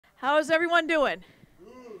How's everyone doing?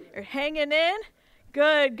 You're hanging in?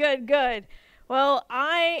 Good, good, good. Well,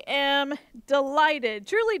 I am delighted,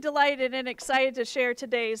 truly delighted and excited to share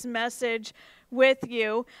today's message with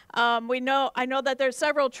you. I know that there's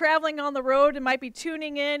several traveling on the road and might be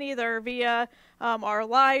tuning in either via our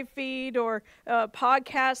live feed or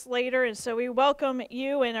podcast later. And so we welcome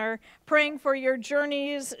you and are praying for your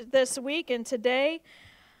journeys this week and today.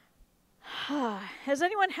 Has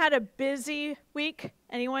anyone had a busy week?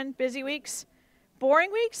 Anyone busy weeks?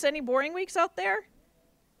 Boring weeks? Any boring weeks out there?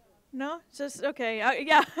 No? Just, okay.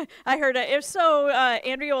 Yeah, I heard it. If so,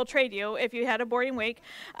 Andrea will trade you if you had a boring week.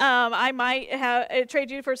 I might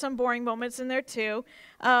trade you for some boring moments in there too.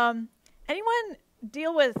 Anyone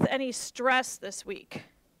deal with any stress this week?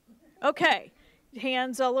 Okay.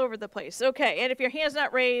 Hands all over the place. Okay. And if your hand's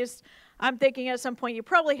not raised, I'm thinking at some point you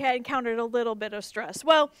probably had encountered a little bit of stress.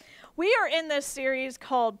 Well, we are in this series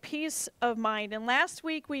called Peace of Mind, and last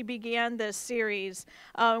week we began this series.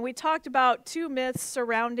 We talked about two myths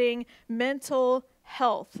surrounding mental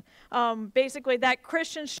health. Basically, that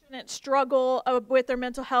Christians shouldn't struggle with their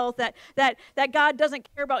mental health, that God doesn't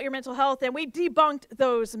care about your mental health, and we debunked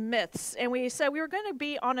those myths. And we said we were going to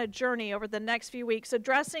be on a journey over the next few weeks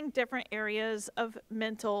addressing different areas of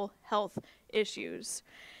mental health issues.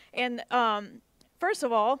 And first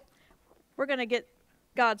of all, we're going to get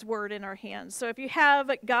God's word in our hands. So if you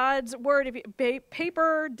have God's word, if you,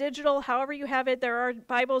 paper, digital, however you have it, there are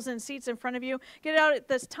Bibles and seats in front of you. Get it out at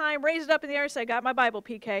this time, raise it up in the air, say, "I got my Bible,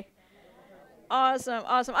 PK." Awesome,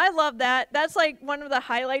 awesome. I love that. That's like one of the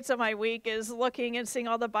highlights of my week is looking and seeing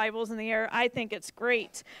all the Bibles in the air. I think it's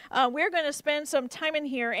great. We're going to spend some time in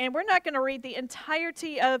here, and we're not going to read the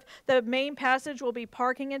entirety of the main passage we'll be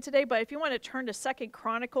parking in today, but if you want to turn to 2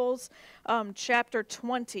 Chronicles chapter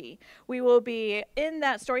 20, we will be in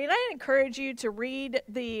that story. And I encourage you to read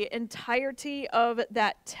the entirety of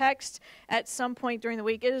that text at some point during the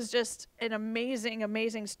week. It is just an amazing,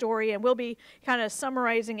 amazing story, and we'll be kind of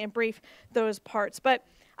summarizing in brief those parts. But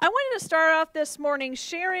I wanted to start off this morning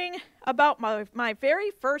sharing about my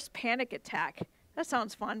very first panic attack. That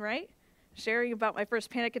sounds fun, right? Sharing about my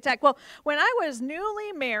first panic attack. Well, when I was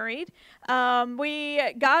newly married,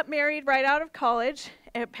 we got married right out of college,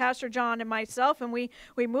 Pastor John and myself, and we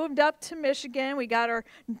moved up to Michigan. We got our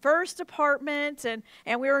first apartment, and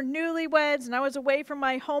we were newlyweds, and I was away from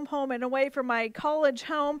my home and away from my college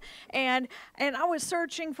home, and I was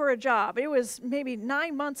searching for a job. It was maybe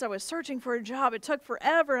 9 months I was searching for a job. It took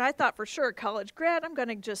forever, and I thought for sure, college grad, I'm going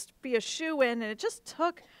to just be a shoo-in, and it just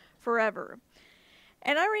took forever.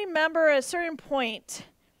 And I remember at a certain point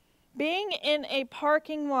being in a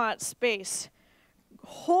parking lot space,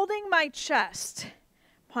 holding my chest,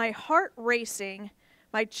 my heart racing,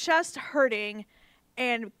 my chest hurting,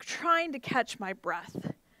 and trying to catch my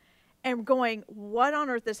breath. And going, what on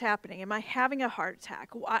earth is happening? Am I having a heart attack?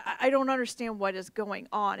 I don't understand what is going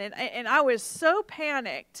on. And I was so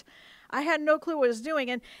panicked. I had no clue what I was doing.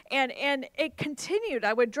 And it continued.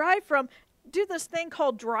 I would do this thing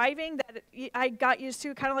called driving that I got used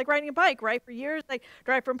to, kind of like riding a bike, right? For years, I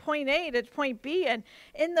drive from point A to point B, and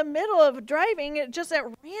in the middle of driving, just at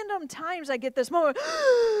random times, I get this moment,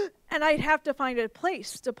 and I'd have to find a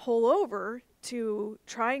place to pull over to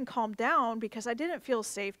try and calm down because I didn't feel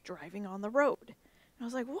safe driving on the road. And I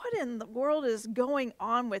was like, what in the world is going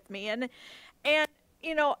on with me? And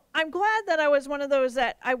you know, I'm glad that I was one of those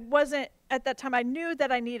that I wasn't, at that time, I knew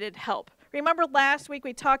that I needed help. Remember last week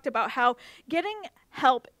we talked about how getting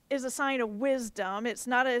help is a sign of wisdom. It's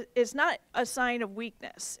not a sign of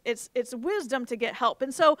weakness. It's wisdom to get help.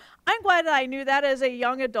 And so I'm glad that I knew that as a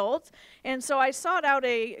young adult. And so I sought out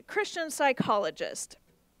a Christian psychologist.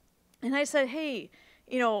 And I said, hey,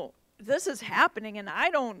 you know, this is happening and I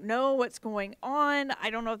don't know what's going on. I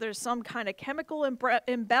don't know if there's some kind of chemical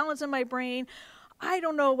imbalance in my brain. I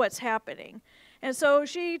don't know what's happening. And so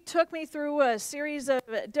she took me through a series of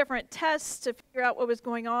different tests to figure out what was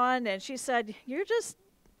going on. And she said,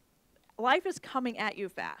 life is coming at you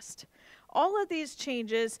fast. All of these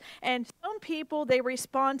changes, and some people, they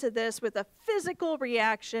respond to this with a physical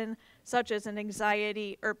reaction, such as an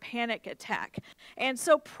anxiety or panic attack. And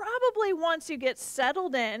so probably once you get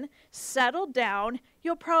settled down,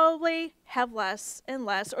 you'll probably have less and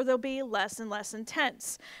less, or they'll be less and less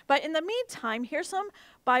intense. But in the meantime, here's some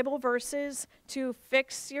Bible verses to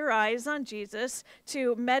fix your eyes on Jesus,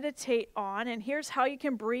 to meditate on, and here's how you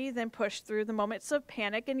can breathe and push through the moments of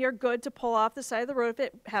panic, and you're good to pull off the side of the road if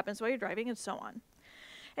it happens while you're driving, and so on.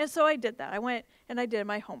 And so I did that. I went and I did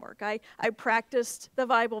my homework. I practiced the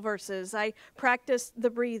Bible verses. I practiced the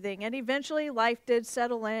breathing. And eventually life did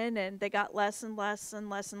settle in, and they got less and less and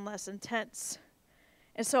less and less intense.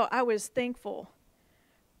 And so I was thankful.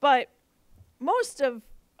 But most of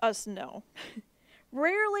us know,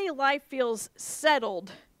 rarely life feels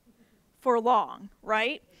settled for long,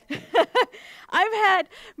 right? I've had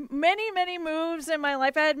many, many moves in my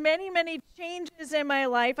life. I had many, many changes in my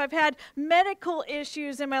life. I've had medical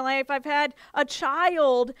issues in my life. I've had a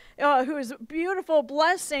child who is a beautiful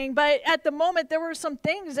blessing. But at the moment, there were some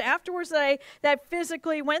things afterwards that I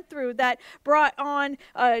physically went through that brought on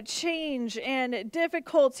change and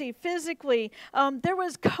difficulty physically. There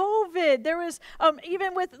was COVID. There was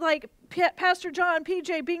even with like Pastor John,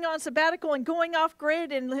 PJ, being on sabbatical and going off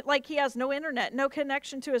grid and like he has no internet, no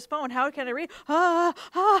connection to his phone. How can I read?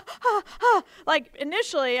 Like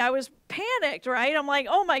initially I was panicked, right? I'm like,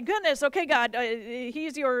 oh my goodness. Okay, God,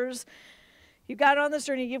 he's yours. You got on this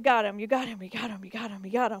journey. You've got him. You got him. You got him. You got him.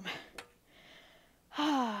 You got him.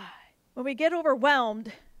 When we get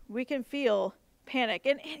overwhelmed, we can feel panic.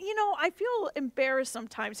 And, you know, I feel embarrassed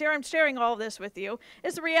sometimes. Here I'm sharing all of this with you.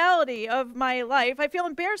 It's the reality of my life. I feel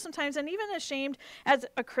embarrassed sometimes and even ashamed as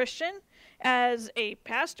a Christian, as a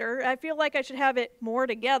pastor. I feel like I should have it more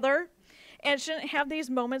together and shouldn't have these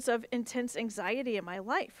moments of intense anxiety in my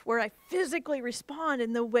life where I physically respond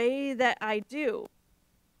in the way that I do.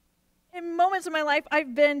 In moments of my life,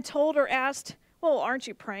 I've been told or asked, well, aren't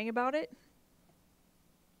you praying about it?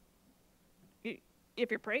 If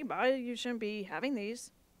you're praying about it, you shouldn't be having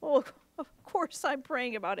these. Well, of course I'm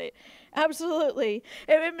praying about it. Absolutely.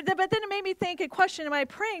 But then it made me think and question, am I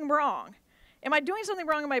praying wrong? Am I doing something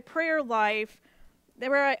wrong in my prayer life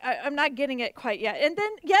where I'm not getting it quite yet? And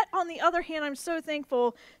then yet, on the other hand, I'm so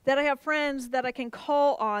thankful that I have friends that I can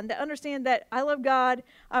call on that understand that I love God,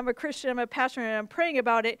 I'm a Christian, I'm a pastor, and I'm praying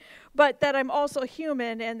about it, but that I'm also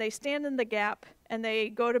human, and they stand in the gap, and they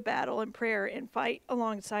go to battle in prayer and fight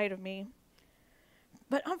alongside of me.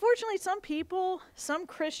 But unfortunately, some people, some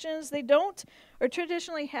Christians, they don't or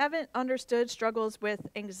traditionally haven't understood struggles with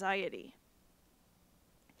anxiety.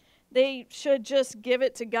 They should just give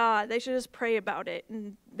it to God. They should just pray about it,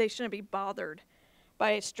 and they shouldn't be bothered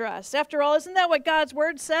by stress. After all, isn't that what God's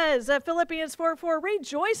word says? Philippians 4:4,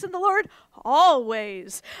 rejoice in the Lord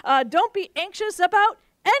always. Don't be anxious about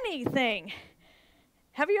anything.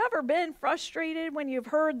 Have you ever been frustrated when you've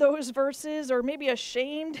heard those verses, or maybe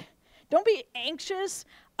ashamed? Don't be anxious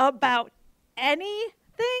about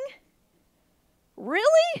anything?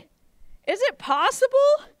 Really? Is it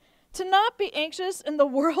possible to not be anxious in the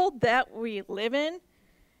world that we live in?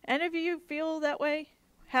 Any of you feel that way?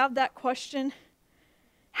 Have that question?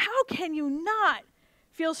 How can you not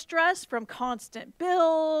feel stress from constant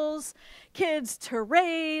bills, kids to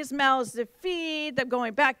raise, mouths to feed, them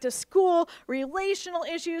going back to school, relational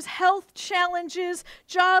issues, health challenges,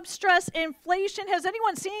 job stress, inflation? Has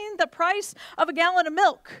anyone seen the price of a gallon of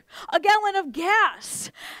milk, a gallon of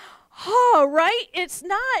gas? Oh, right? It's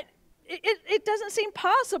not. It doesn't seem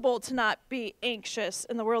possible to not be anxious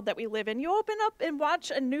in the world that we live in. You open up and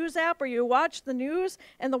watch a news app or you watch the news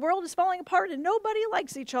and the world is falling apart and nobody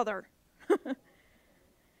likes each other.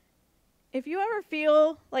 If you ever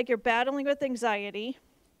feel like you're battling with anxiety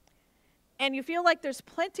and you feel like there's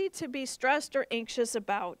plenty to be stressed or anxious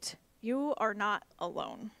about, you are not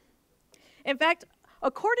alone. In fact,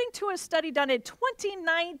 according to a study done in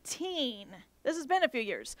 2019, this has been a few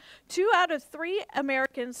years, 2 out of 3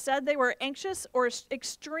 Americans said they were anxious or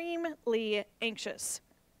extremely anxious.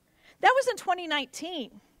 That was in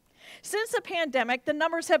 2019. Since the pandemic, the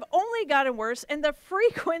numbers have only gotten worse, and the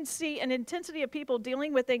frequency and intensity of people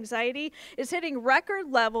dealing with anxiety is hitting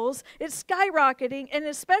record levels. It's skyrocketing, and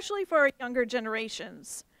especially for our younger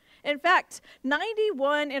generations. In fact, in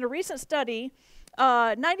a recent study,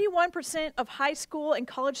 91% of high school and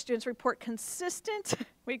college students report consistent,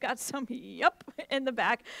 we got some in the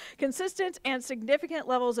back, consistent and significant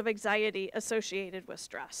levels of anxiety associated with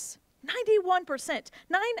stress. 91%,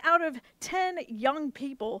 9 out of 10 young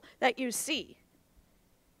people that you see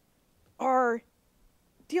are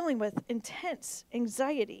dealing with intense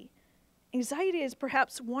anxiety. Anxiety is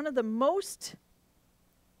perhaps one of the most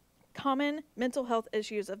common mental health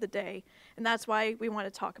issues of the day, and that's why we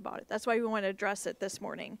want to talk about it. That's why we want to address it this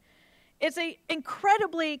morning. It's an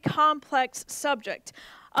incredibly complex subject.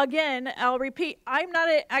 Again, I'll repeat, I'm not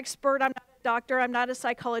an expert, I'm not a doctor, I'm not a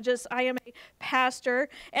psychologist, I am a pastor,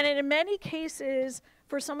 and in many cases,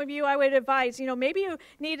 for some of you, I would advise, maybe you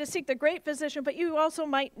need to seek the great physician, but you also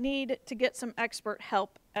might need to get some expert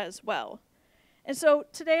help as well. And so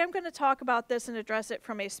today I'm going to talk about this and address it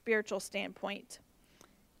from a spiritual standpoint.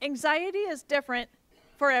 Anxiety is different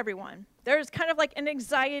for everyone. There's kind of like an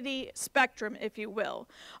anxiety spectrum, if you will.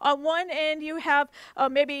 On one end, you have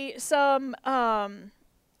maybe some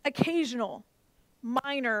occasional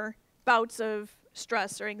minor bouts of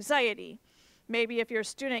stress or anxiety. Maybe if you're a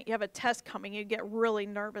student, you have a test coming, you get really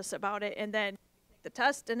nervous about it, and then the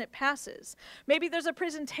test and it passes. Maybe there's a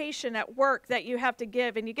presentation at work that you have to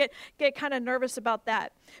give and you get kind of nervous about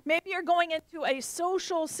that. Maybe you're going into a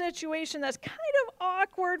social situation that's kind of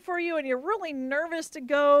awkward for you and you're really nervous to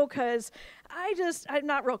go because I'm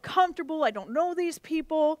not real comfortable. I don't know these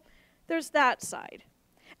people. There's that side.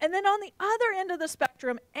 And then on the other end of the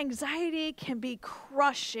spectrum, anxiety can be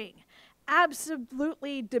crushing,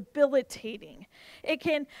 absolutely debilitating. It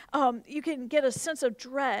can, you can get a sense of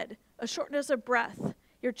dread, a shortness of breath.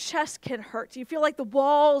 Your chest can hurt. You feel like the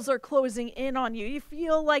walls are closing in on you. You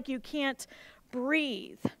feel like you can't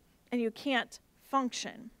breathe and you can't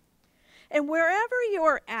function. And wherever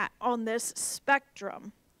you're at on this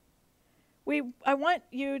spectrum, I want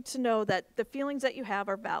you to know that the feelings that you have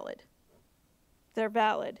are valid. They're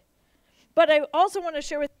valid. But I also want to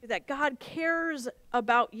share with you that God cares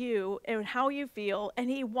about you and how you feel, and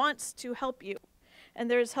he wants to help you. And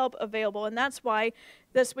there's help available. And that's why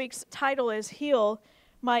this week's title is Heal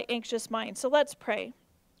My Anxious Mind. So let's pray.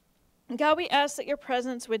 God, we ask that your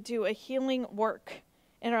presence would do a healing work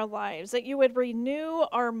in our lives, that you would renew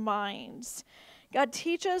our minds. God,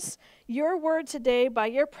 teach us your word today by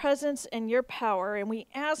your presence and your power, and we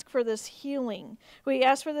ask for this healing. We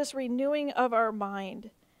ask for this renewing of our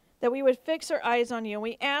mind, that we would fix our eyes on you. And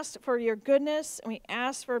we ask for your goodness, and we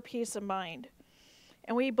ask for peace of mind.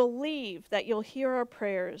 And we believe that you'll hear our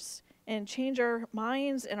prayers and change our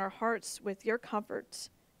minds and our hearts with your comfort,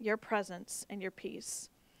 your presence, and your peace.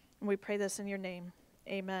 And we pray this in your name.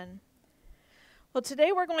 Amen. Well,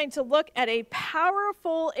 today we're going to look at a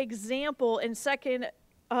powerful example in 2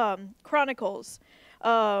 Chronicles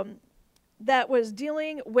that was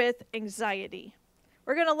dealing with anxiety.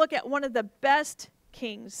 We're going to look at one of the best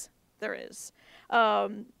kings there is.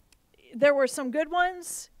 There were some good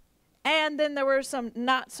ones, and then there were some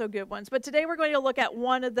not so good ones. But today we're going to look at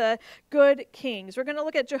one of the good kings. We're going to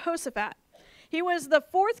look at Jehoshaphat. He was the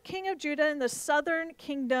 4th king of Judah in the southern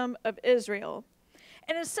kingdom of Israel.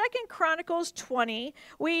 And in 2 Chronicles 20,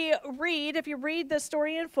 we read, if you read the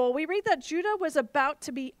story in full, we read that Judah was about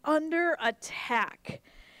to be under attack.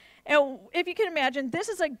 And if you can imagine, this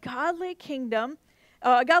is a godly kingdom,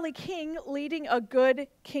 a godly king leading a good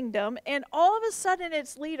kingdom, and all of a sudden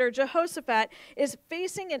its leader, Jehoshaphat, is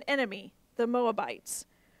facing an enemy, the Moabites.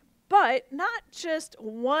 But not just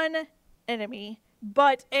one enemy,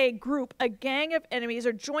 but a group, a gang of enemies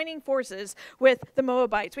are joining forces with the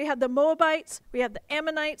Moabites. We have the Moabites, we have the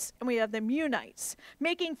Ammonites, and we have the Meunites,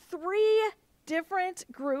 making 3 different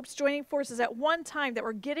groups joining forces at one time that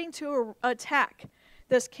were getting to attack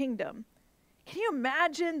this kingdom. Can you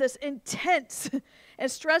imagine this intense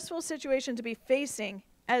and stressful situation to be facing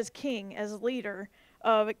as king, as leader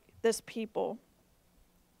of this people?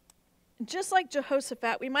 Just like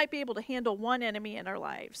Jehoshaphat, we might be able to handle one enemy in our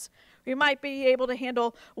lives. We might be able to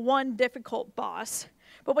handle one difficult boss.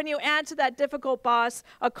 But when you add to that difficult boss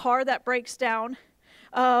a car that breaks down,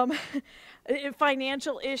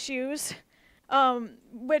 financial issues,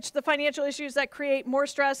 which the financial issues that create more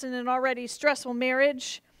stress in an already stressful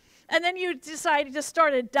marriage, and then you decide to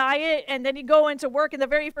start a diet, and then you go into work, and the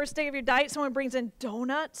very first day of your diet, someone brings in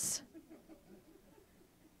donuts.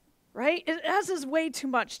 Right? This is way too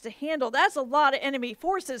much to handle. That's a lot of enemy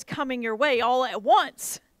forces coming your way all at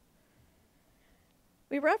once.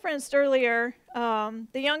 We referenced earlier the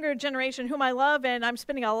younger generation, whom I love and I'm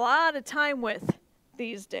spending a lot of time with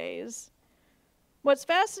these days. What's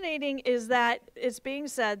fascinating is that it's being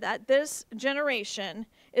said that this generation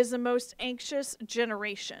is the most anxious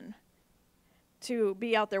generation to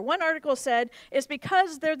be out there. One article said it's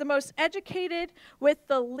because they're the most educated with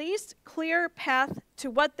the least clear path to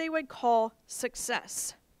what they would call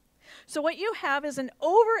success. So what you have is an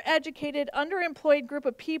overeducated, underemployed group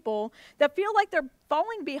of people that feel like they're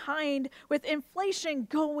falling behind with inflation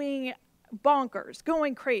going bonkers,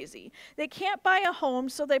 going crazy. They can't buy a home,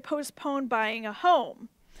 so they postpone buying a home.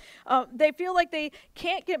 They feel like they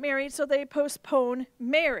can't get married, so they postpone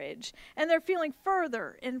marriage. And they're feeling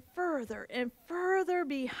further and further and further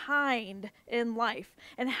behind in life.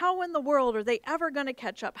 And how in the world are they ever going to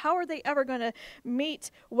catch up? How are they ever going to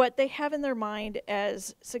meet what they have in their mind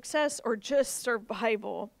as success or just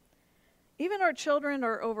survival? Even our children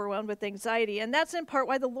are overwhelmed with anxiety, and that's in part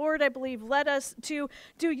why the Lord, I believe, led us to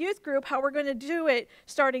do youth group, how we're going to do it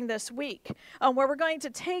starting this week, where we're going to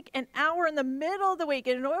take an hour in the middle of the week,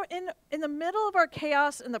 in the middle of our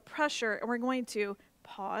chaos and the pressure, and we're going to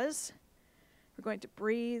pause, we're going to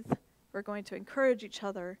breathe, we're going to encourage each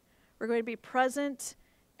other, we're going to be present,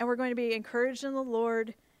 and we're going to be encouraged in the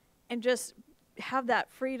Lord, and just have that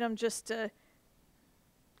freedom just to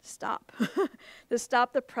stop, to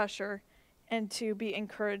stop the pressure, and to be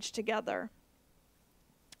encouraged together.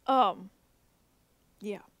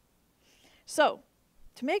 Yeah. So,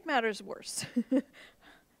 to make matters worse,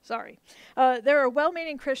 sorry, there are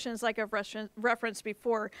well-meaning Christians, like I've referenced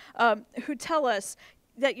before, who tell us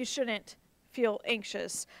that you shouldn't feel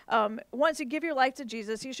anxious. Once you give your life to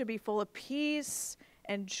Jesus, you should be full of peace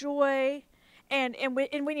and joy. And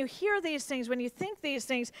when you hear these things, when you think these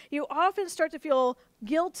things, you often start to feel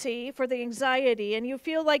guilty for the anxiety, and you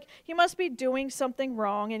feel like you must be doing something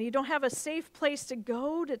wrong, and you don't have a safe place to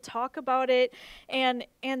go to talk about it, and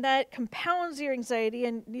that compounds your anxiety,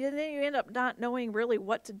 and then you end up not knowing really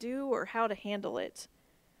what to do or how to handle it.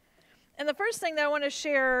 And the first thing that I want to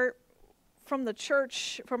share from the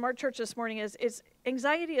church, from our church this morning, is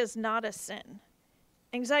anxiety is not a sin.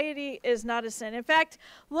 Anxiety is not a sin. In fact,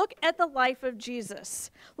 look at the life of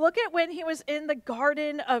Jesus. Look at when he was in the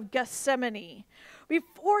Garden of Gethsemane.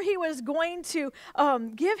 Before he was going to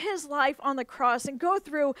give his life on the cross and go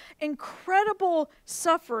through incredible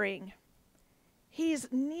suffering, he's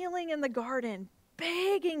kneeling in the garden,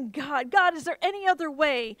 begging God, God, is there any other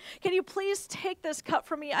way? Can you please take this cup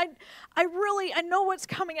from me? I know what's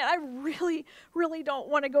coming, and I really don't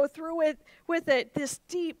want to go through it with it. This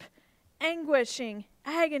deep, anguishing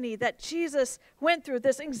agony that Jesus went through,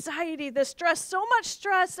 this anxiety, this stress, so much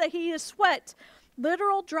stress that he sweat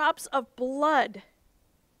literal drops of blood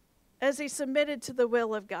as he submitted to the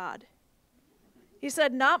will of God. He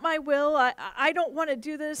said, not my will, I don't want to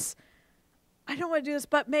do this. I don't want to do this,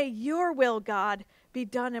 but may your will, God, be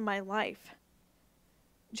done in my life.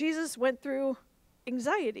 Jesus went through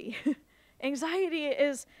anxiety. Anxiety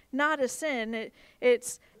is not a sin.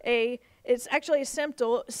 It's actually a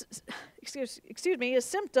symptom, a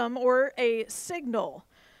symptom or a signal.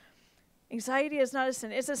 Anxiety is not a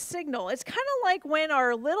sin. It's a signal. It's kind of like when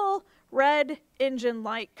our little red engine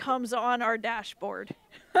light comes on our dashboard.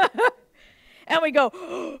 And we go,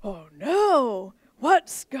 oh no,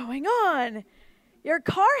 what's going on? Your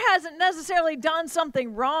car hasn't necessarily done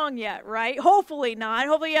something wrong yet, right? Hopefully not.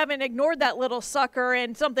 Hopefully you haven't ignored that little sucker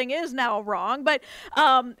and something is now wrong. But,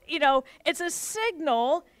 it's a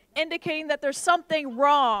signal indicating that there's something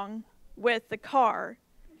wrong with the car.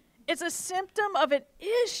 It's a symptom of an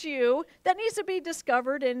issue that needs to be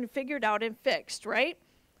discovered and figured out and fixed, right?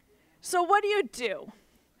 So what do?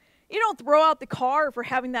 You don't throw out the car for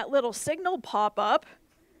having that little signal pop up.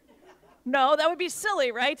 No, that would be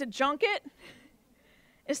silly, right? To junk it.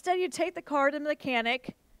 Instead, you take the car to the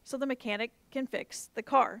mechanic so the mechanic can fix the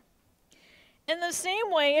car. In the same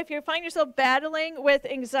way, if you find yourself battling with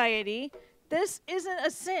anxiety, this isn't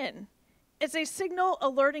a sin. It's a signal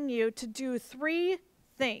alerting you to do 3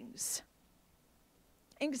 things.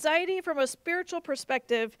 Anxiety, from a spiritual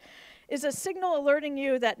perspective, is a signal alerting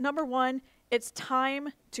you that, number 1, it's time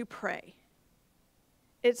to pray.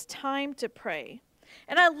 It's time to pray.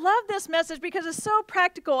 And I love this message because it's so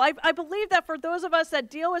practical. I believe that for those of us that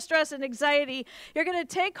deal with stress and anxiety, you're going to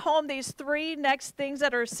take home these 3 next things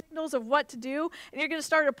that are signals of what to do, and you're going to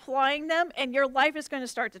start applying them, and your life is going to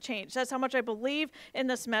start to change. That's how much I believe in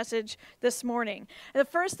this message this morning. And the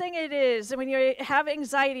first thing it is, when you have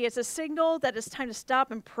anxiety, it's a signal that it's time to stop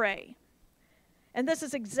and pray. And this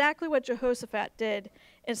is exactly what Jehoshaphat did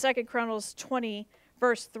in 2 Chronicles 20,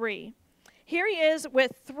 verse 3. Here he is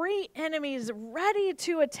with 3 enemies ready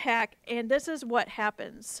to attack, and this is what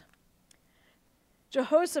happens.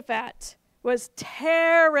 Jehoshaphat was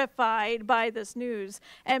terrified by this news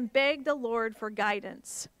and begged the Lord for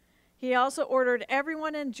guidance. He also ordered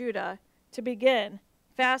everyone in Judah to begin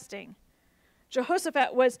fasting.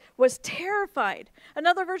 Jehoshaphat was terrified.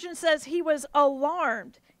 Another version says he was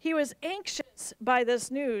alarmed. He was anxious by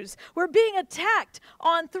this news. We're being attacked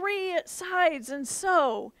on 3 sides, and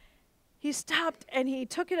so he stopped and he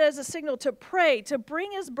took it as a signal to pray, to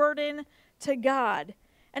bring his burden to God.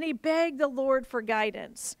 And he begged the Lord for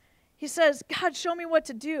guidance. He says, God, show me what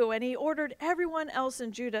to do. And he ordered everyone else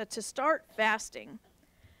in Judah to start fasting.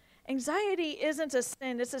 Anxiety isn't a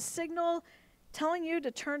sin. It's a signal telling you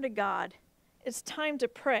to turn to God. It's time to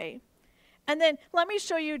pray. And then let me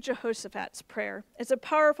show you Jehoshaphat's prayer. It's a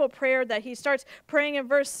powerful prayer that he starts praying in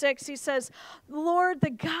verse 6. He says, Lord, the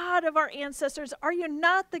God of our ancestors, are you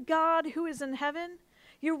not the God who is in heaven?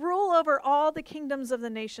 You rule over all the kingdoms of the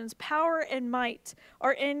nations. Power and might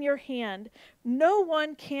are in your hand. No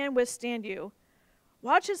one can withstand you.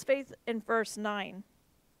 Watch his faith in verse 9.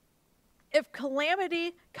 If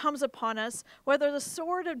calamity comes upon us, whether the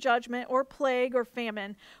sword of judgment or plague or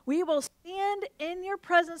famine, we will stand in your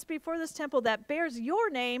presence before this temple that bears your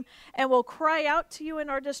name and will cry out to you in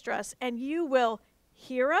our distress, and you will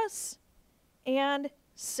hear us and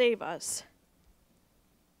save us.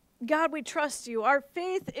 God, we trust you. Our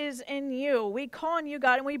faith is in you. We call on you,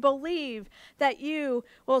 God, and we believe that you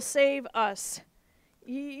will save us.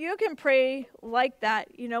 You can pray like that.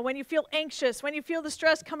 When you feel anxious, when you feel the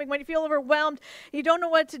stress coming, when you feel overwhelmed, you don't know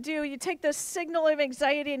what to do. You take the signal of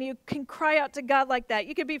anxiety and you can cry out to God like that.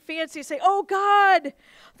 You could be fancy, say, oh God,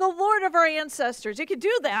 the Lord of our ancestors. You could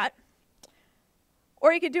do that.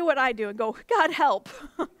 Or you could do what I do and go, God, help.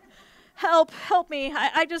 help me.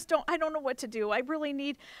 I don't know what to do. I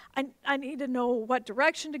need to know what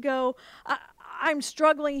direction to go. I'm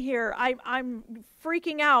struggling here. I'm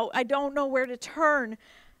freaking out. I don't know where to turn.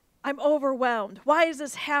 I'm overwhelmed. Why is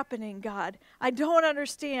this happening, God? I don't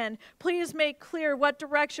understand. Please make clear what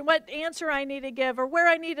direction, what answer I need to give, or where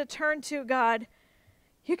I need to turn to, God.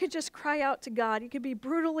 You can just cry out to God. You can be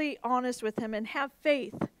brutally honest with him and have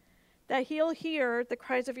faith that he'll hear the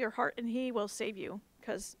cries of your heart and he will save you,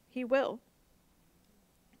 because he will.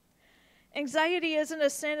 Anxiety isn't a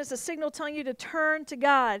sin. It's a signal telling you to turn to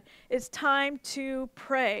God. It's time to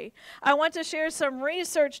pray. I want to share some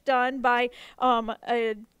research done by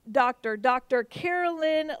a doctor, Dr.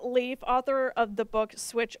 Carolyn Leaf, author of the book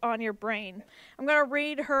Switch on Your Brain. I'm going to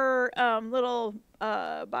read her little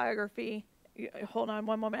biography. Hold on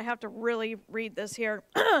one moment. I have to really read this here.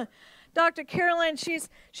 Dr. Carolyn, she's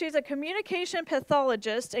a communication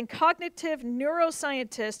pathologist and cognitive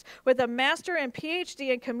neuroscientist with a master and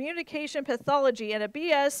PhD in communication pathology and a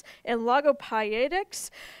BS in logopedics,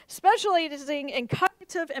 specializing in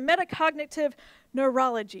cognitive and metacognitive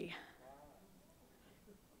neurology.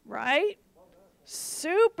 Right?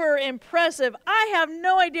 Super impressive. I have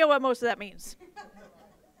no idea what most of that means.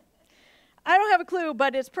 I don't have a clue,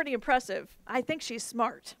 but it's pretty impressive. I think she's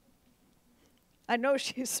smart. I know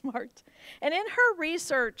she's smart. And in her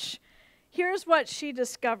research, here's what she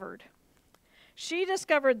discovered. She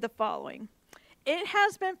discovered the following. It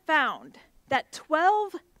has been found that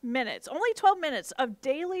 12 minutes, only 12 minutes of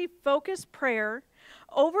daily focused prayer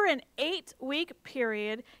over an 8-week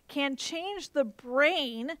period can change the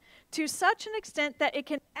brain to such an extent that it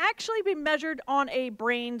can actually be measured on a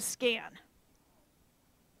brain scan.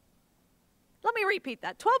 Let me repeat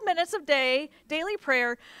that. 12 minutes of daily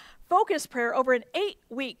prayer, focused prayer over an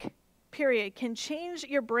 8-week period can change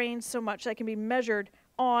your brain so much that it can be measured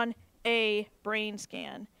on a brain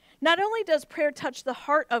scan. Not only does prayer touch the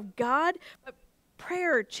heart of God, but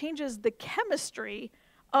prayer changes the chemistry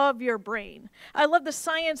of your brain. I love the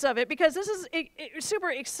science of it because this is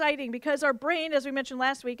super exciting because our brain, as we mentioned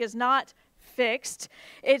last week, is not fixed.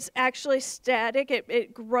 It's actually static.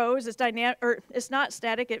 It grows. It's dynamic, or it's not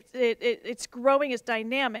static. It's growing. It's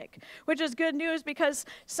dynamic, which is good news because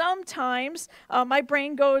sometimes my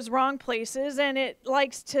brain goes wrong places and it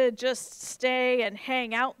likes to just stay and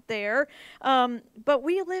hang out there. But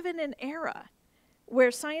we live in an era where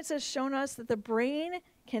science has shown us that the brain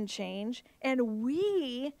can change and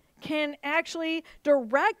we can actually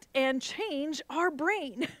direct and change our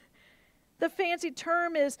brain. The fancy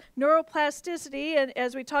term is neuroplasticity, and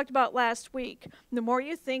as we talked about last week, the more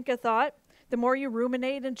you think a thought, the more you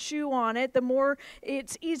ruminate and chew on it, the more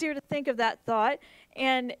it's easier to think of that thought.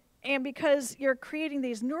 And because you're creating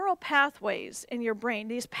these neural pathways in your brain,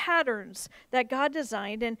 these patterns that God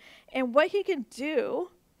designed, and what he can do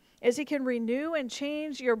is he can renew and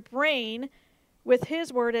change your brain with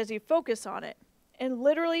his word as you focus on it. And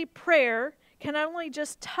literally prayer can not only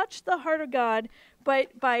just touch the heart of God,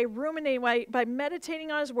 but by ruminating, by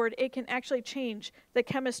meditating on his word, it can actually change the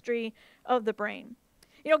chemistry of the brain.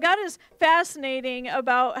 You know, God is fascinating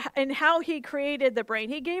about and how he created the brain.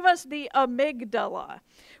 He gave us the amygdala,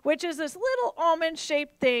 which is this little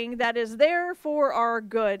almond-shaped thing that is there for our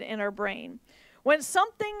good in our brain. When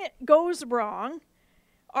something goes wrong,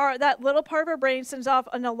 that little part of our brain sends off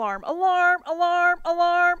an alarm. Alarm, alarm,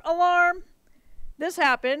 alarm, alarm. This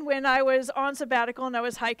happened when I was on sabbatical and I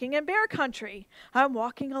was hiking in bear country. I'm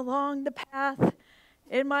walking along the path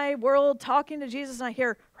in my world talking to Jesus and I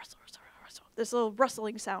hear rustle, rustle, rustle, this little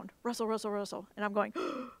rustling sound, rustle, rustle, rustle. And I'm going,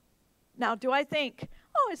 now do I think,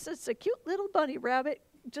 oh, it's just a cute little bunny rabbit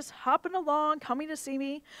just hopping along, coming to see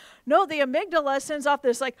me? No, the amygdala sends off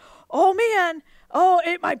this like, oh man, oh,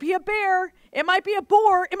 it might be a bear, it might be a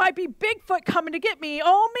boar, it might be Bigfoot coming to get me.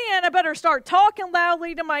 Oh man, I better start talking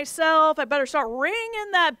loudly to myself. I better start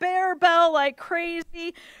ringing that bear bell like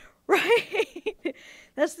crazy, right?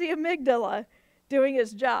 That's the amygdala doing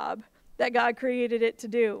its job that God created it to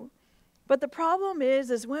do. But the problem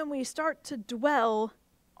is when we start to dwell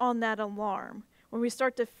on that alarm, when we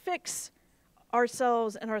start to fix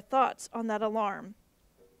ourselves and our thoughts on that alarm.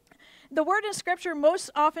 The word in Scripture most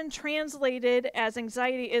often translated as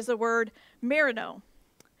anxiety is the word marino,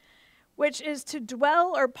 which is to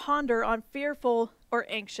dwell or ponder on fearful or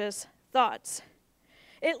anxious thoughts.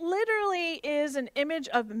 It literally is an image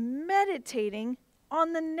of meditating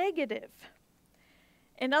on the negative.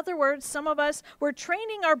 In other words, some of us, we're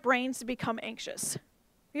training our brains to become anxious.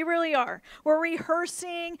 We really are. We're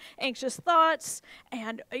rehearsing anxious thoughts,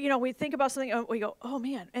 and we think about something, and we go, oh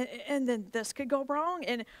man, and then this could go wrong,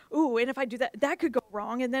 and if I do that, that could go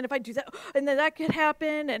wrong, and then if I do that, and then that could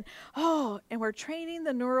happen, and we're training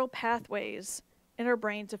the neural pathways in our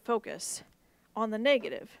brain to focus on the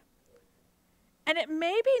negative. And it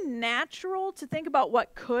may be natural to think about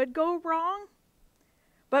what could go wrong,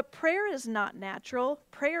 but prayer is not natural.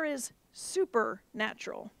 Prayer is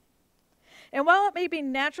supernatural. And while it may be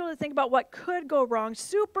natural to think about what could go wrong,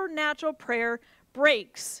 supernatural prayer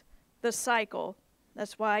breaks the cycle.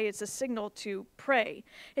 That's why it's a signal to pray.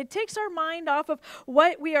 It takes our mind off of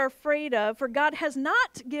what we are afraid of, for God has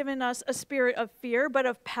not given us a spirit of fear, but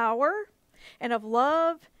of power and of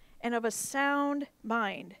love and of a sound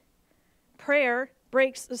mind. Prayer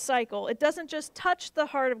breaks the cycle. It doesn't just touch the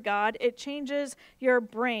heart of God, it changes your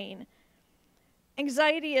brain.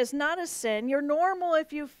 Anxiety is not a sin. You're normal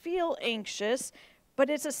if you feel anxious, but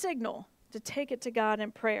it's a signal to take it to God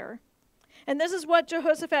in prayer. And this is what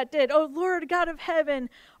Jehoshaphat did. Oh, Lord God of heaven,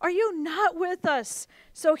 are you not with us?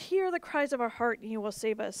 So hear the cries of our heart and you will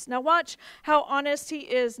save us. Now watch how honest he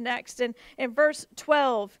is next. And in verse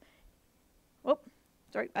 12,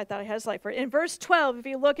 I thought I had a slide for it. In verse 12, if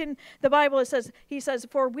you look in the Bible, he says,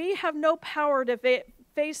 for we have no power to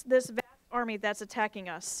face this vast army that's attacking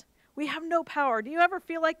us. We have no power. Do you ever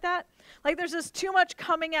feel like that? Like there's just too much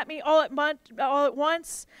coming at me all at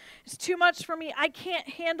once. It's too much for me. I can't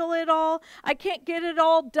handle it all. I can't get it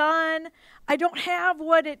all done. I don't have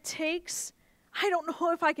what it takes. I don't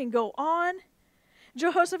know if I can go on.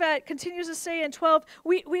 Jehoshaphat continues to say in 12,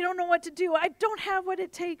 we don't know what to do. I don't have what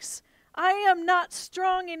it takes. I am not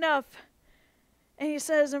strong enough. And he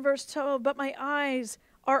says in verse 12, but my eyes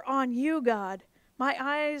are on you, God. My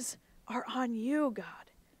eyes are on you, God.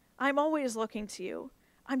 I'm always looking to you.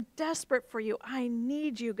 I'm desperate for you. I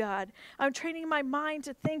need you, God. I'm training my mind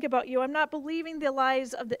to think about you. I'm not believing the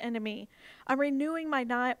lies of the enemy. I'm renewing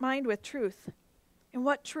my mind with truth. And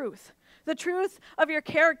what truth? The truth of your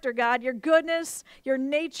character, God, your goodness, your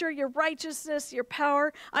nature, your righteousness, your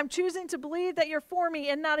power. I'm choosing to believe that you're for me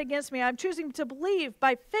and not against me. I'm choosing to believe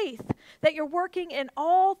by faith that you're working in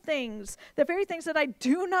all things, the very things that I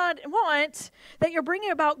do not want, that you're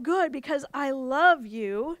bringing about good because I love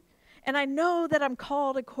you. And I know that I'm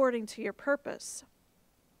called according to your purpose.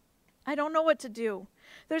 I don't know what to do.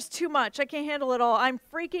 There's too much. I can't handle it all. I'm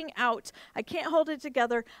freaking out. I can't hold it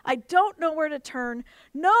together. I don't know where to turn.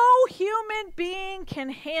 No human being can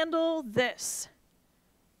handle this.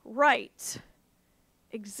 Right.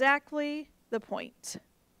 Exactly the point.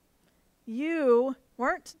 You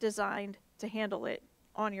weren't designed to handle it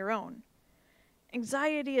on your own.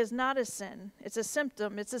 Anxiety is not a sin. It's a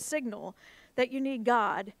symptom. It's a signal that you need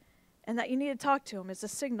God and that you need to talk to him. It's a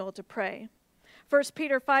signal to pray. 1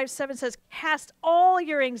 Peter 5:7 says, cast all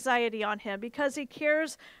your anxiety on him because he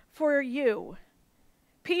cares for you.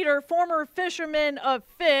 Peter, former fisherman of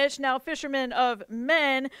fish, now fisherman of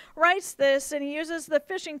men, writes this, and he uses the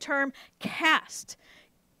fishing term cast.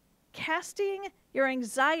 Casting your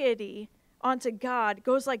anxiety onto God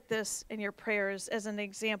goes like this in your prayers as an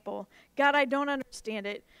example. God, I don't understand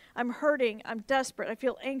it. I'm hurting. I'm desperate. I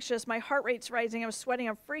feel anxious. My heart rate's rising. I'm sweating.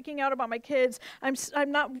 I'm freaking out about my kids. I'm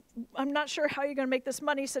not sure how you're going to make this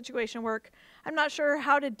money situation work. I'm not sure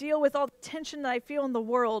how to deal with all the tension that I feel in the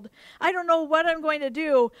world. I don't know what I'm going to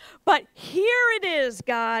do, but here it is,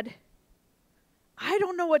 God. I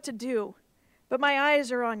don't know what to do, but my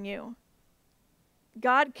eyes are on you.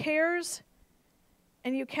 God cares,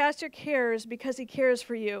 and you cast your cares because he cares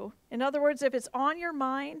for you. In other words, if it's on your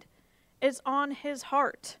mind, it's on his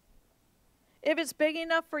heart. If it's big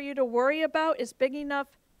enough for you to worry about, it's big enough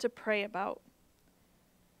to pray about.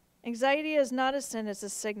 Anxiety is not a sin, it's a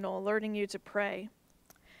signal alerting you to pray.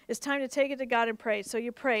 It's time to take it to God and pray. So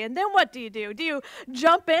you pray. And then what do? Do you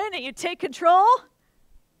jump in and you take control?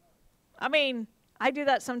 I mean, I do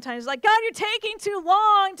that sometimes. Like, God, you're taking too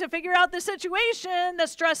long to figure out the situation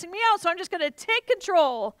that's stressing me out, so I'm just going to take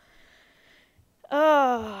control.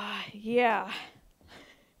 Oh, yeah.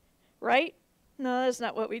 Right? No, that's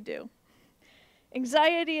not what we do.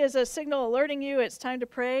 Anxiety is a signal alerting you it's time to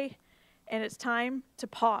pray, and it's time to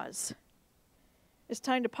pause. It's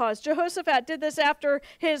time to pause. Jehoshaphat did this after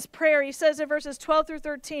his prayer. He says in verses 12 through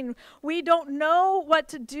 13, we don't know what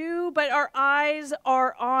to do, but our eyes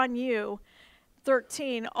are on you.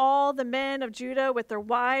 13, all the men of Judah with their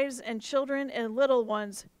wives and children and little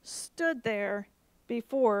ones stood there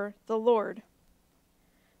before the Lord.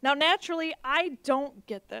 Now, naturally, I don't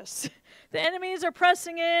get this. The enemies are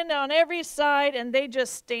pressing in on every side, and they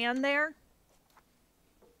just stand there.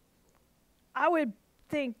 I would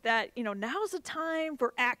think that, now's the time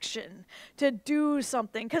for action, to do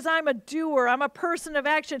something, because I'm a doer. I'm a person of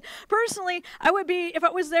action. Personally, if I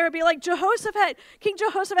was there, I'd be like, Jehoshaphat, King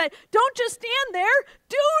Jehoshaphat, don't just stand there.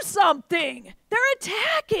 Do something. They're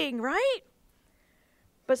attacking, right?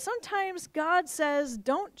 But sometimes God says,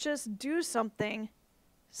 don't just do something.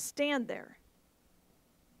 Stand there.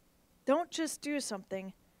 Don't just do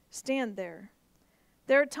something. Stand there.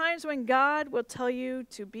 There are times when God will tell you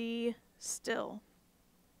to be still.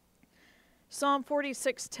 Psalm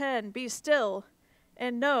 46:10, be still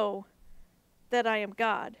and know that I am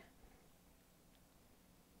God.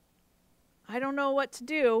 I don't know what to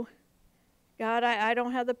do. God, I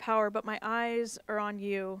don't have the power, but my eyes are on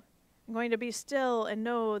you. I'm going to be still and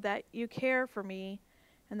know that you care for me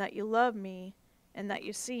and that you love me and that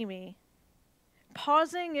you see me.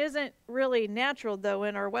 Pausing isn't really natural, though,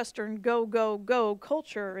 in our Western go, go, go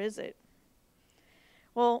culture, is it?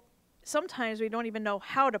 Well, sometimes we don't even know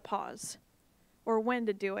how to pause or when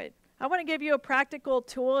to do it. I want to give you a practical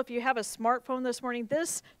tool. If you have a smartphone this morning,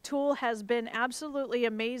 this tool has been absolutely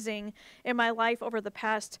amazing in my life over the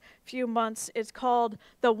past few months. It's called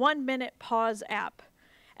the 1 Minute Pause app.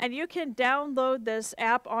 And you can download this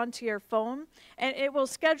app onto your phone, and it will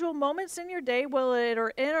schedule moments in your day. Will it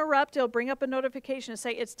or interrupt? It'll bring up a notification and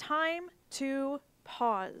say, it's time to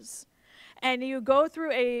pause. And you go through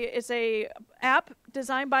it's a app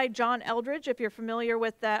designed by John Eldredge, if you're familiar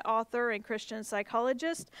with that author and Christian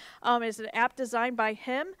psychologist. It's an app designed by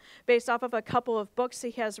him based off of a couple of books he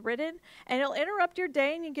has written. And it'll interrupt your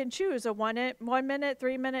day, and you can choose a 1 minute,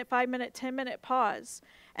 3 minute, 5 minute, 10 minute pause.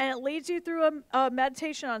 And it leads you through a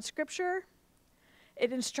meditation on Scripture.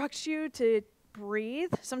 It instructs you to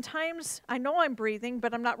breathe. Sometimes I know I'm breathing,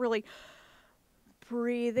 but I'm not really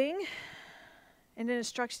breathing. And it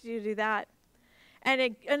instructs you to do that. And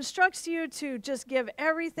it instructs you to just give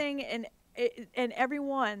everything and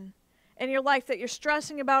everyone in your life that you're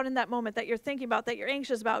stressing about in that moment, that you're thinking about, that you're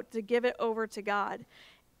anxious about, to give it over to God.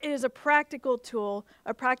 It is a practical tool,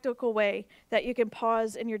 a practical way that you can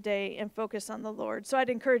pause in your day and focus on the Lord. So I'd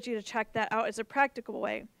encourage you to check that out as a practical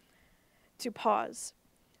way to pause.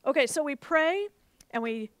 Okay, so we pray and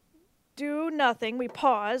we do nothing. We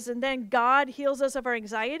pause, and then God heals us of our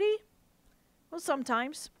anxiety. Well,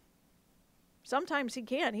 sometimes. Sometimes he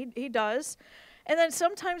can. He does. And then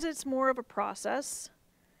sometimes it's more of a process.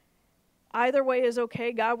 Either way is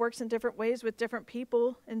okay. God works in different ways with different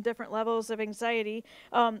people in different levels of anxiety.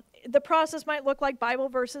 The process might look like Bible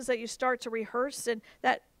verses that you start to rehearse and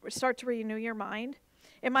that start to renew your mind.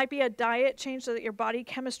 It might be a diet change so that your body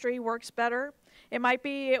chemistry works better. It might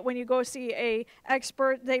be when you go see an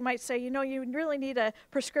expert, they might say, you really need a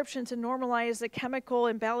prescription to normalize the chemical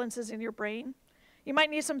imbalances in your brain. You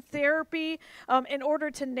might need some therapy in order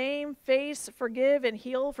to name, face, forgive, and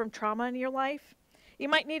heal from trauma in your life. You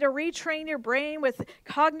might need to retrain your brain with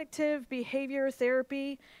cognitive behavior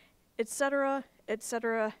therapy, etc.,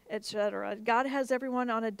 etc., etc. God has everyone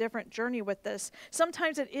on a different journey with this.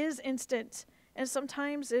 Sometimes it is instant, and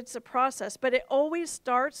sometimes it's a process, but it always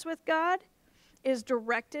starts with God, is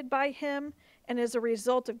directed by him, and is a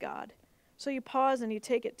result of God. So you pause and you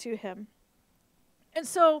take it to him. And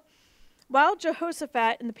so while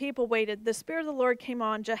Jehoshaphat and the people waited, the Spirit of the Lord came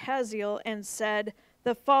on Jehaziel and said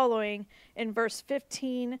the following in verse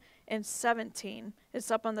 15 and 17. It's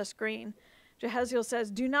up on the screen. Jehaziel says,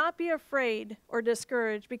 do not be afraid or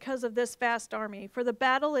discouraged because of this vast army, for the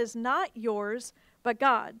battle is not yours, but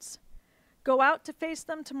God's. Go out to face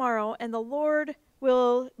them tomorrow, and the Lord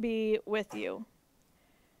will be with you.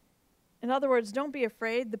 In other words, don't be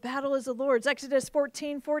afraid. The battle is the Lord's. Exodus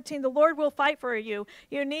 14:14, the Lord will fight for you.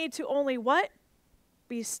 You need to only what?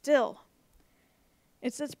 Be still.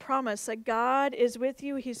 It's this promise that God is with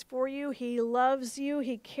you. He's for you. He loves you.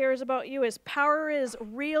 He cares about you. His power is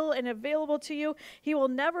real and available to you. He will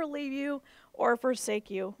never leave you or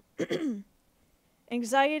forsake you.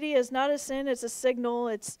 Anxiety is not a sin. It's a signal.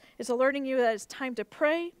 It's alerting you that it's time to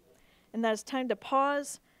pray and that it's time to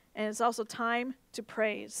pause, and it's also time to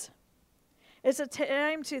praise. It's a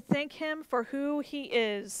time to thank him for who he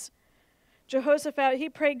is. Jehoshaphat, he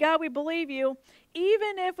prayed, God, we believe you.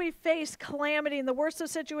 Even if we face calamity in the worst of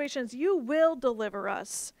situations, you will deliver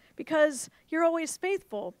us because you're always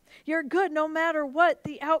faithful. You're good no matter what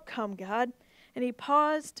the outcome, God. And he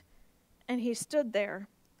paused and he stood there.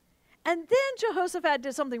 And then Jehoshaphat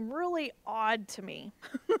did something really odd to me.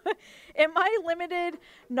 In my limited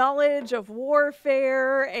knowledge of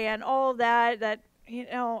warfare and all of that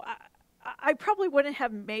I probably wouldn't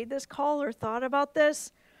have made this call or thought about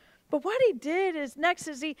this. But what he did is next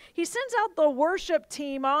is he sends out the worship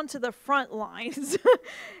team onto the front lines.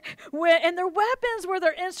 And their weapons were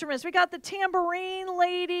their instruments. We got the tambourine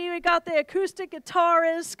lady. We got the acoustic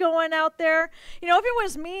guitarist going out there. You know, if it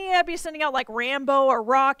was me, I'd be sending out like Rambo or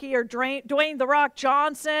Rocky or Dwayne "The Rock"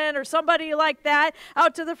 Johnson or somebody like that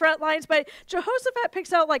out to the front lines. But Jehoshaphat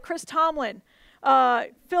picks out like Chris Tomlin,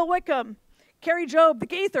 Phil Wickham, Carrie Job, the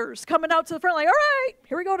Gaithers coming out to the front line. All right,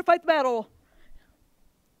 here we go to fight the battle.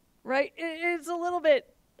 Right? It's a little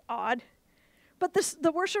bit odd. But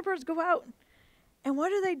the worshipers go out. And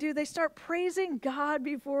what do? They start praising God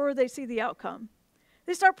before they see the outcome.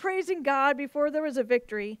 They start praising God before there was a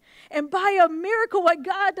victory. And by a miracle, what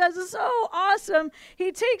God does is so awesome.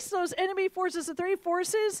 He takes those enemy forces, the three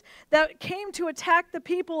forces that came to attack the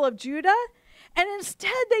people of Judah, and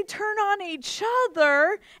instead they turn on each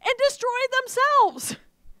other and destroy themselves.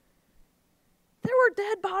 There were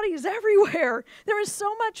dead bodies everywhere. There was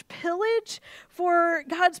so much pillage for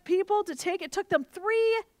God's people to take. It took them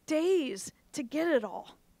 3 days to get it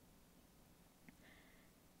all.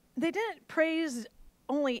 They didn't praise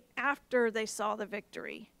only after they saw the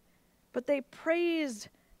victory, but they praised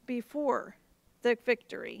before the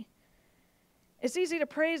victory. It's easy to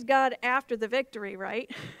praise God after the victory, right?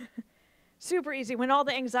 Super easy. When all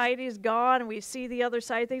the anxiety is gone and we see the other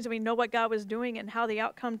side of things and we know what God was doing and how the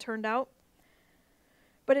outcome turned out.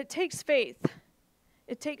 But it takes faith.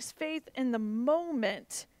 It takes faith in the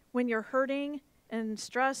moment when you're hurting and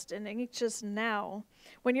stressed and anxious now.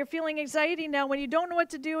 When you're feeling anxiety now, when you don't know what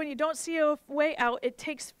to do and you don't see a way out, it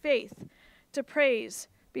takes faith to praise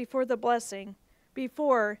before the blessing,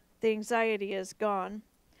 before the anxiety is gone.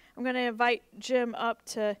 I'm going to invite Jim up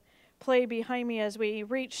to play behind me as we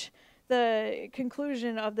reach the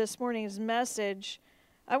conclusion of this morning's message.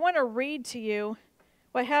 I want to read to you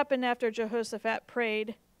what happened after Jehoshaphat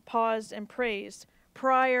prayed, paused, and praised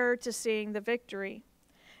prior to seeing the victory.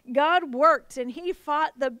 God worked and he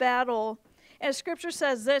fought the battle. And Scripture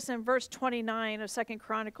says this in verse 29 of 2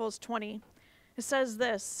 Chronicles 20. It says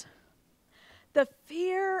this: "The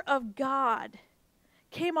fear of God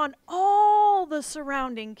came on all the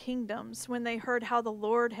surrounding kingdoms when they heard how the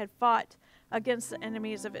Lord had fought against the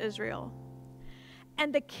enemies of Israel.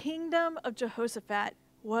 And the kingdom of Jehoshaphat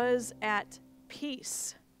was at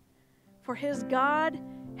peace, for his God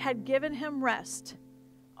had given him rest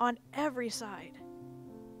on every side."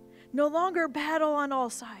 No longer battle on all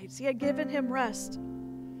sides. He had given him rest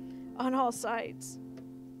on all sides.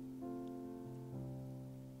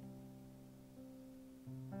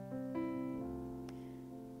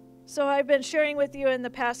 So I've been sharing with you in the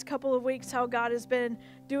past couple of weeks how God has been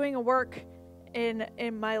doing a work in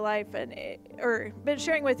my life, or been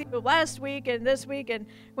sharing with you last week and this week, and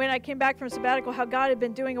when I came back from sabbatical, how God had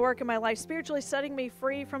been doing a work in my life, spiritually setting me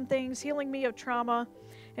free from things, healing me of trauma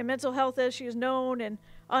and mental health issues, known and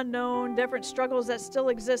unknown, different struggles that still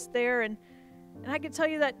exist there. And I can tell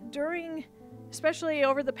you that during, especially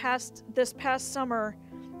over this past summer,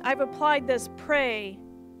 I've applied this pray,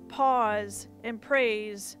 pause, and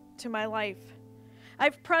praise to my life.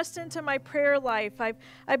 I've pressed into my prayer life.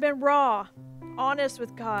 I've been raw, honest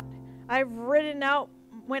with God. I've written out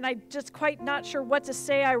when I just quite not sure what to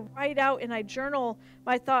say. I write out and I journal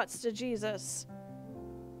my thoughts to Jesus.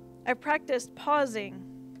 I've practiced pausing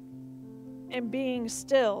and being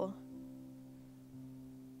still.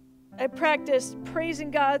 I practiced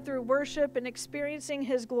praising God through worship and experiencing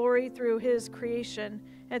his glory through his creation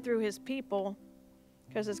and through his people,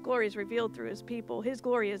 because his glory is revealed through his people. His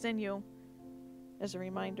glory is in you, as a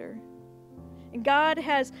reminder. And God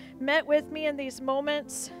has met with me in these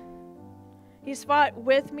moments. He's fought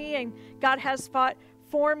with me, and God has fought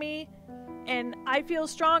for me. And I feel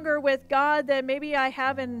stronger with God than maybe I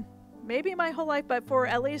have in maybe my whole life, but for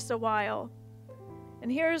at least a while.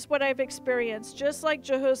 And here's what I've experienced. Just like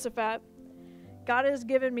Jehoshaphat, God has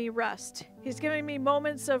given me rest. He's given me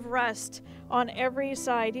moments of rest on every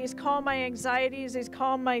side. He's calmed my anxieties. He's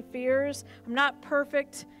calmed my fears. I'm not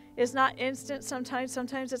perfect. It's not instant sometimes.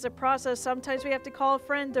 Sometimes it's a process. Sometimes we have to call a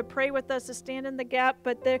friend to pray with us, to stand in the gap.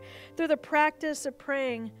 But through the practice of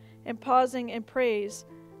praying and pausing and praise,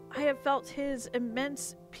 I have felt his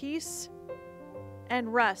immense peace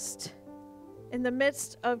and rest in the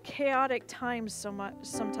midst of chaotic times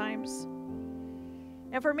sometimes.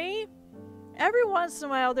 And for me, every once in a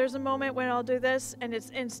while, there's a moment when I'll do this and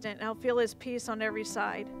it's instant. And I'll feel his peace on every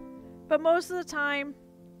side. But most of the time,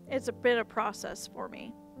 it's been a process for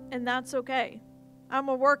me. And that's okay. I'm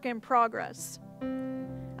a work in progress.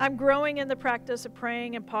 I'm growing in the practice of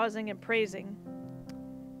praying and pausing and praising.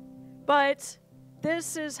 But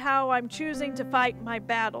this is how I'm choosing to fight my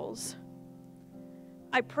battles.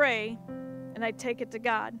 I pray and I take it to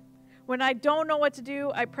God. When I don't know what to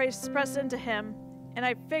do, I press into him, and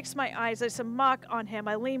I fix my eyes. I samach on him.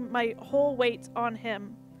 I lean my whole weight on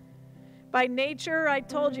him. By nature, I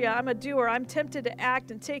told you, I'm a doer. I'm tempted to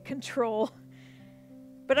act and take control.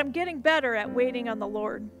 But I'm getting better at waiting on the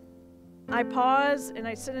Lord. I pause and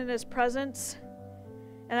I sit in his presence,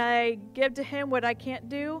 and I give to him what I can't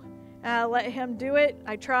do, and I let him do it.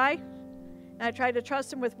 I try, and I try to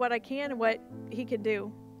trust him with what I can and what he can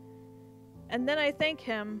do. And then I thank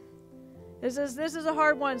him. This is a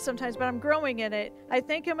hard one sometimes, but I'm growing in it. I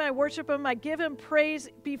thank him, I worship him, I give him praise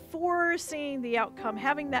before seeing the outcome,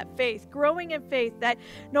 having that faith, growing in faith that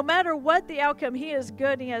no matter what the outcome, he is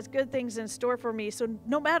good and he has good things in store for me. So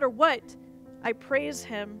no matter what, I praise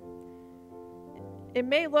him. It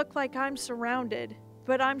may look like I'm surrounded,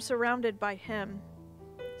 but I'm surrounded by him.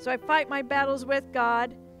 So I fight my battles with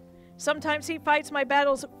God. Sometimes he fights my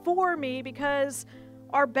battles for me because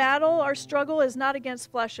our struggle is not against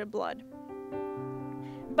flesh and blood,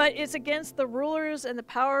 but it's against the rulers and the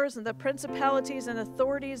powers and the principalities and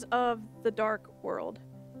authorities of the dark world.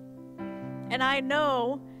 And I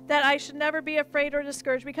know that I should never be afraid or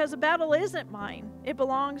discouraged because the battle isn't mine. It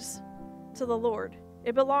belongs to the Lord.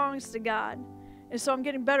 It belongs to God. And so I'm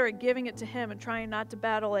getting better at giving it to him and trying not to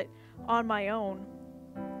battle it on my own.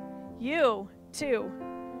 You, too,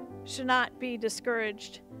 should not be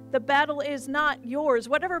discouraged. The battle is not yours.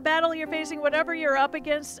 Whatever battle you're facing, whatever you're up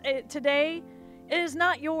against today, it is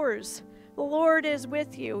not yours. The Lord is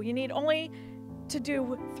with you. You need only to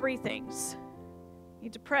do 3 things. You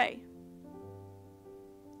need to pray.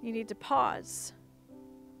 You need to pause.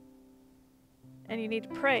 And you need to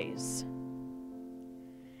praise.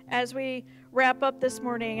 As we wrap up this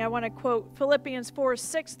morning, I want to quote Philippians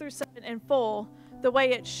 4:6-7 in full, the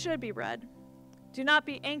way it should be read. Do not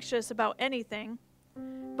be anxious about anything,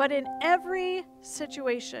 but in every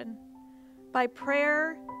situation, by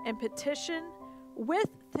prayer and petition, with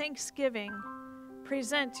thanksgiving,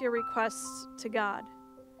 present your requests to God.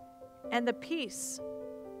 And the peace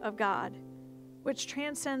of God, which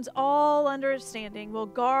transcends all understanding, will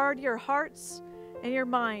guard your hearts and your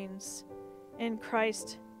minds in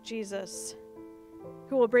Christ Jesus,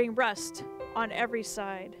 who will bring rest on every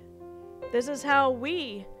side. This is how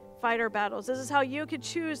we fight our battles. This is how you could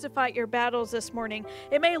choose to fight your battles this morning.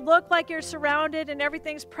 It may look like you're surrounded and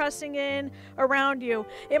everything's pressing in around you.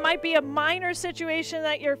 It might be a minor situation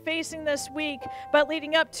that you're facing this week, but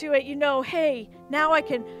leading up to it, you know, hey, now I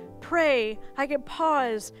can pray, I can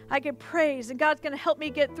pause, I can praise, and God's going to help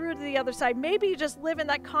me get through to the other side. Maybe you just live in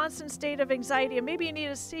that constant state of anxiety, and maybe you need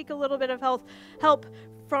to seek a little bit of help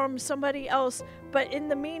from somebody else. But in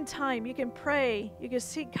the meantime, you can pray, you can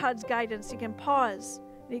seek God's guidance, you can pause,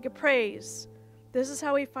 and you can praise. This is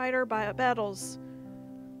how we fight our battles.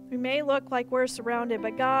 We may look like we're surrounded,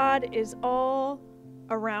 but God is all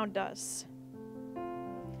around us.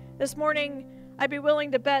 This morning, I'd be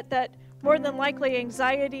willing to bet that more than likely,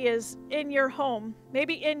 anxiety is in your home,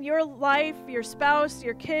 maybe in your life, your spouse,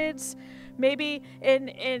 your kids, maybe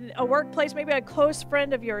in a workplace, maybe a close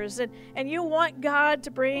friend of yours, and you want God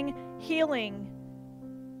to bring healing.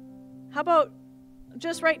 How about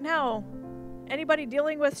just right now, anybody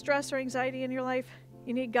dealing with stress or anxiety in your life?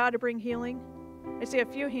 You need God to bring healing? I see a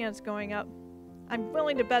few hands going up. I'm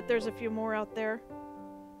willing to bet there's a few more out there.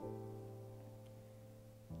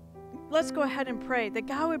 Let's go ahead and pray that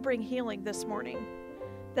God would bring healing this morning,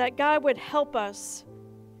 that God would help us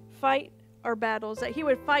fight our battles, that he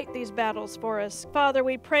would fight these battles for us. Father,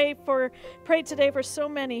 we pray today for so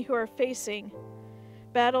many who are facing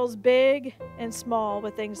battles big and small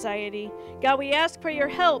with anxiety. God, we ask for your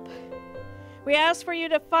help. We ask for you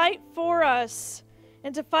to fight for us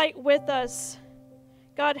and to fight with us.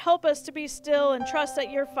 God, help us to be still and trust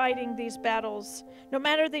that you're fighting these battles, no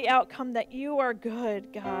matter the outcome, that you are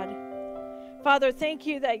good, God. Father, thank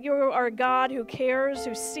you that you are a God who cares,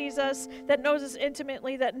 who sees us, that knows us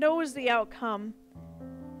intimately, that knows the outcome,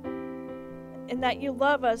 and that you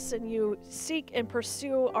love us and you seek and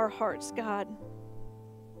pursue our hearts, God.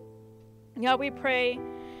 God, we pray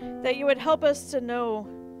that you would help us to know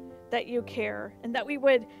that you care, and that we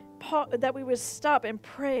would stop and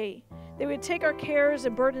pray, that we would take our cares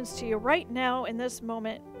and burdens to you right now in this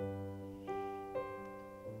moment.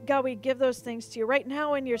 God, we give those things to you right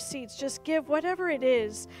now in your seats. Just give whatever it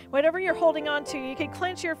is, whatever you're holding on to. You can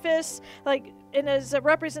clench your fists and as a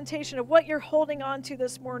representation of what you're holding on to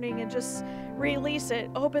this morning, and just release it.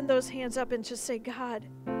 Open those hands up and just say, God,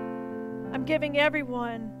 I'm giving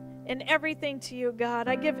everyone and everything to you, God.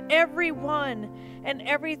 I give everyone and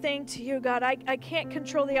everything to you, God. I can't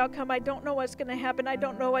control the outcome. I don't know what's going to happen. I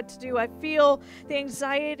don't know what to do. I feel the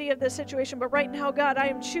anxiety of the situation. But right now, God, I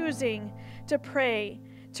am choosing to pray,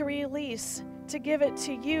 to release, to give it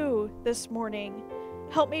to you this morning.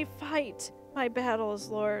 Help me fight my battles,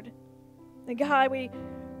 Lord. And God, we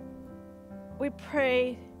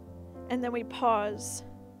pray and then we pause.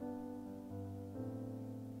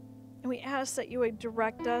 And we ask that you would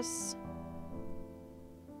direct us,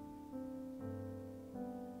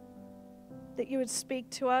 that you would speak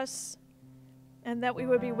to us, and that we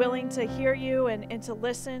would be willing to hear you and to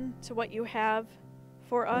listen to what you have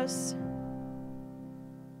for us.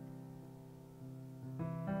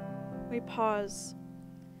 We pause.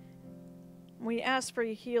 We ask for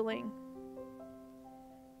your healing.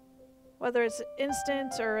 Whether it's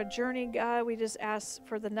instant or a journey, God, we just ask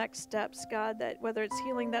for the next steps, God, that whether it's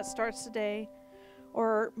healing that starts today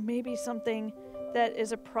or maybe something that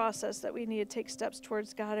is a process that we need to take steps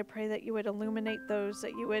towards, God, I pray that you would illuminate those,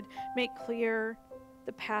 that you would make clear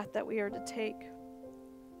the path that we are to take.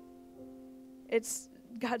 It's,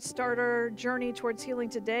 God, start our journey towards healing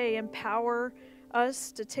today. Empower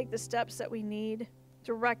us to take the steps that we need.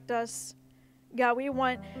 Direct us. God, we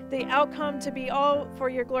want the outcome to be all for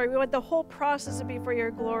your glory. We want the whole process to be for your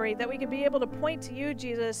glory, that we can be able to point to you,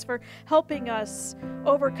 Jesus, for helping us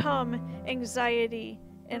overcome anxiety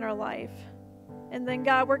in our life. And then,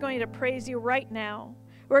 God, we're going to praise you right now.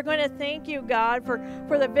 We're going to thank you, God,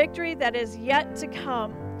 for the victory that is yet to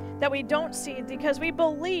come, that we don't see, because we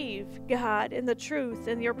believe, God, in the truth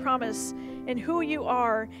and your promise, in who you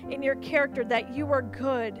are, in your character, that you are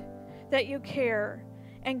good, that you care.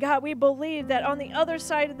 And God, we believe that on the other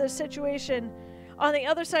side of this situation, on the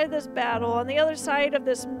other side of this battle, on the other side of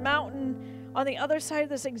this mountain, on the other side of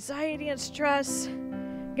this anxiety and stress,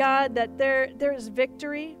 God, that there is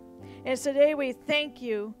victory. And today we thank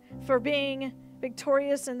you for being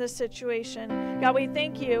victorious in this situation. God, we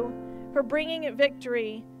thank you for bringing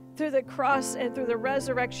victory through the cross and through the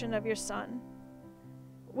resurrection of your Son.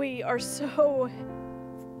 We are so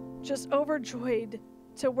just overjoyed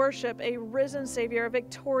to worship a risen Savior, a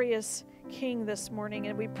victorious King this morning.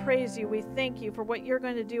 And we praise you. We thank you for what you're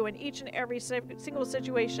going to do in each and every single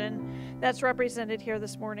situation that's represented here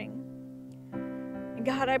this morning. And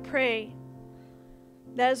God, I pray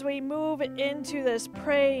that as we move into this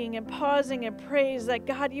praying and pausing and praise, that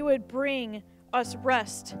God, you would bring us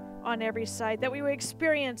rest on every side, that we would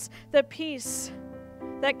experience the peace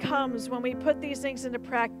that comes when we put these things into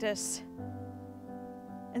practice,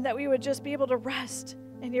 and that we would just be able to rest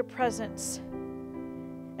in your presence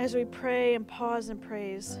as we pray and pause and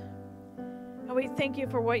praise. And we thank you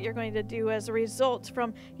for what you're going to do as a result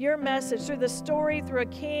from your message, through the story, through a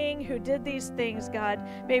king who did these things, God.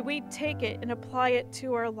 May we take it and apply it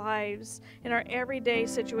to our lives in our everyday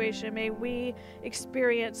situation. May we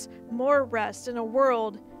experience more rest in a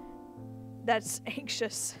world that's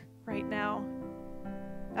anxious right now.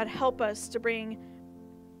 God, help us to bring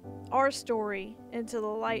our story into the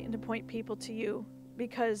light and to point people to you,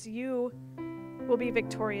 because you will be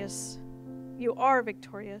victorious. You are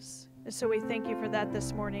victorious. And so we thank you for that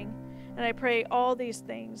this morning. And I pray all these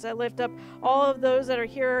things. I lift up all of those that are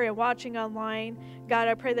here and watching online. God,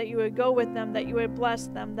 I pray that you would go with them, that you would bless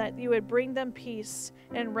them, that you would bring them peace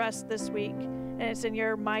and rest this week. And it's in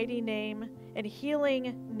your mighty name and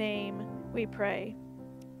healing name we pray.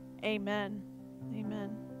 Amen.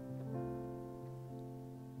 Amen.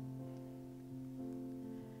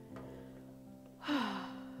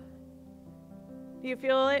 Do you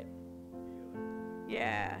feel it?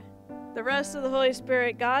 Yeah. The rest of the Holy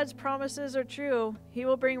Spirit, God's promises are true. He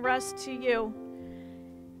will bring rest to you.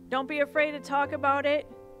 Don't be afraid to talk about it.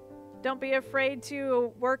 Don't be afraid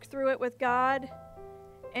to work through it with God.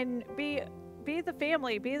 And be the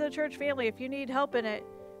family, be the church family. If you need help in it,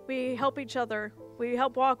 we help each other. We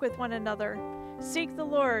help walk with one another. Seek the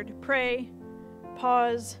Lord, pray,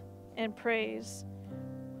 pause, and praise.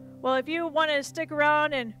 Well, if you want to stick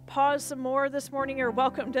around and pause some more this morning, you're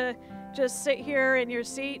welcome to just sit here in your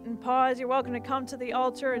seat and pause. You're welcome to come to the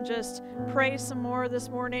altar and just pray some more this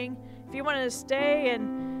morning. If you want to stay,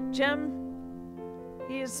 and Jim,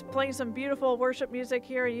 he's playing some beautiful worship music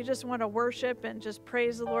here. You just want to worship and just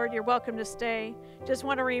praise the Lord, you're welcome to stay. Just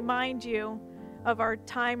want to remind you of our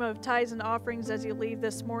time of tithes and offerings as you leave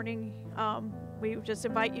this morning. We just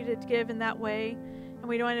invite you to give in that way. And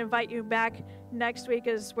we want to invite you back next week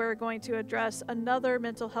as we're going to address another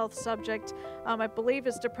mental health subject. I believe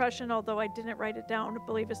it's depression, although I didn't write it down. I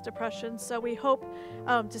believe it's depression. So we hope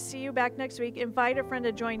to see you back next week. Invite a friend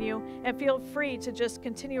to join you, and feel free to just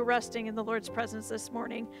continue resting in the Lord's presence this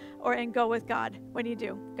morning, and go with God when you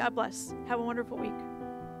do. God bless. Have a wonderful week.